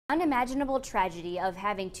Unimaginable tragedy of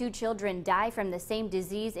having 2 children die from the same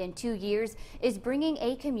disease in 2 years is bringing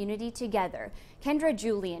a community together. Kendra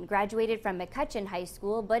Julian graduated from McCutcheon High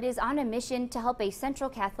School but is on a mission to help a Central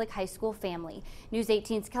Catholic high school family. News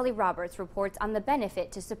 18's Kelly Roberts reports on the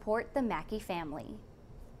benefit to support the Mackey family.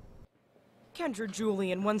 Kendra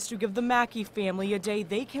Julian wants to give the Mackey family a day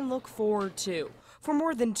they can look forward to. For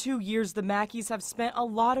more than 2 years, the Mackeys have spent a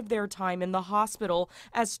lot of their time in the hospital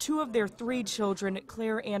as 2 of their 3 children,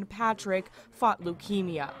 Claire and Patrick, fought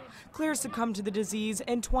leukemia. Claire succumbed to the disease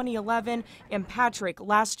in 2011 and Patrick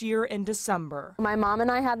last year in December. My mom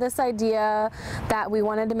and I had this idea that we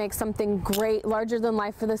wanted to make something great, larger than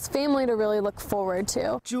life for this family to really look forward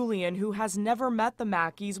to. Julian, who has never met the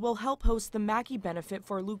Mackeys, will help host the Mackey benefit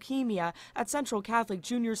for leukemia at Central Catholic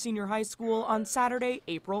Junior Senior High School on Saturday,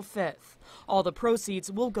 April 5th. All the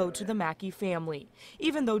proceeds will go to the Mackey family.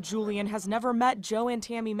 Even though Julian has never met Joe and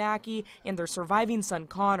Tammy Mackey and their surviving son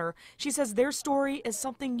Connor, she says their story is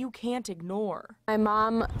something you can't ignore. My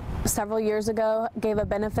mom several years ago gave a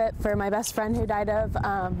benefit for my best friend who died of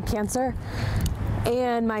cancer.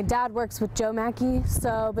 And my dad works with Joe Mackey,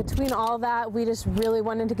 so between all that, we just really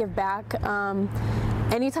wanted to give back.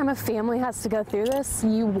 Anytime a family has to go through this,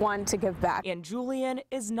 you want to give back. And Julian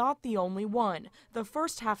is not the only one. The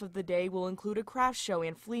first half of the day will include a craft show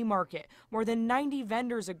and flea market. More than 90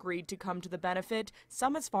 vendors agreed to come to the benefit,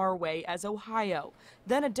 some as far away as Ohio.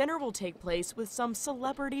 Then a dinner will take place with some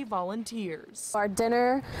celebrity volunteers. Our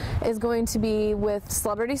dinner is going to be with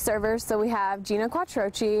celebrity servers, so we have Gina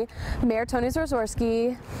Quattrochi, Mayor Tony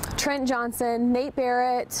Zorzorsky, Trent Johnson, Nate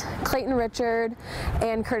Barrett, Clayton Richard,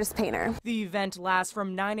 and Curtis Painter. The event lasts from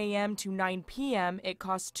 9 a.m. to 9 p.m. It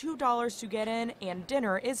costs $2 to get in and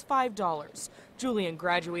dinner is $5. Julian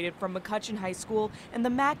graduated from McCutcheon High School and the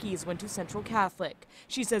Mackeys went to Central Catholic.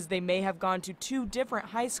 She says they may have gone to 2 different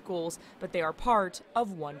high schools, but they are part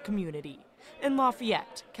of one community. In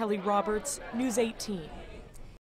Lafayette, Kelly Roberts, News 18.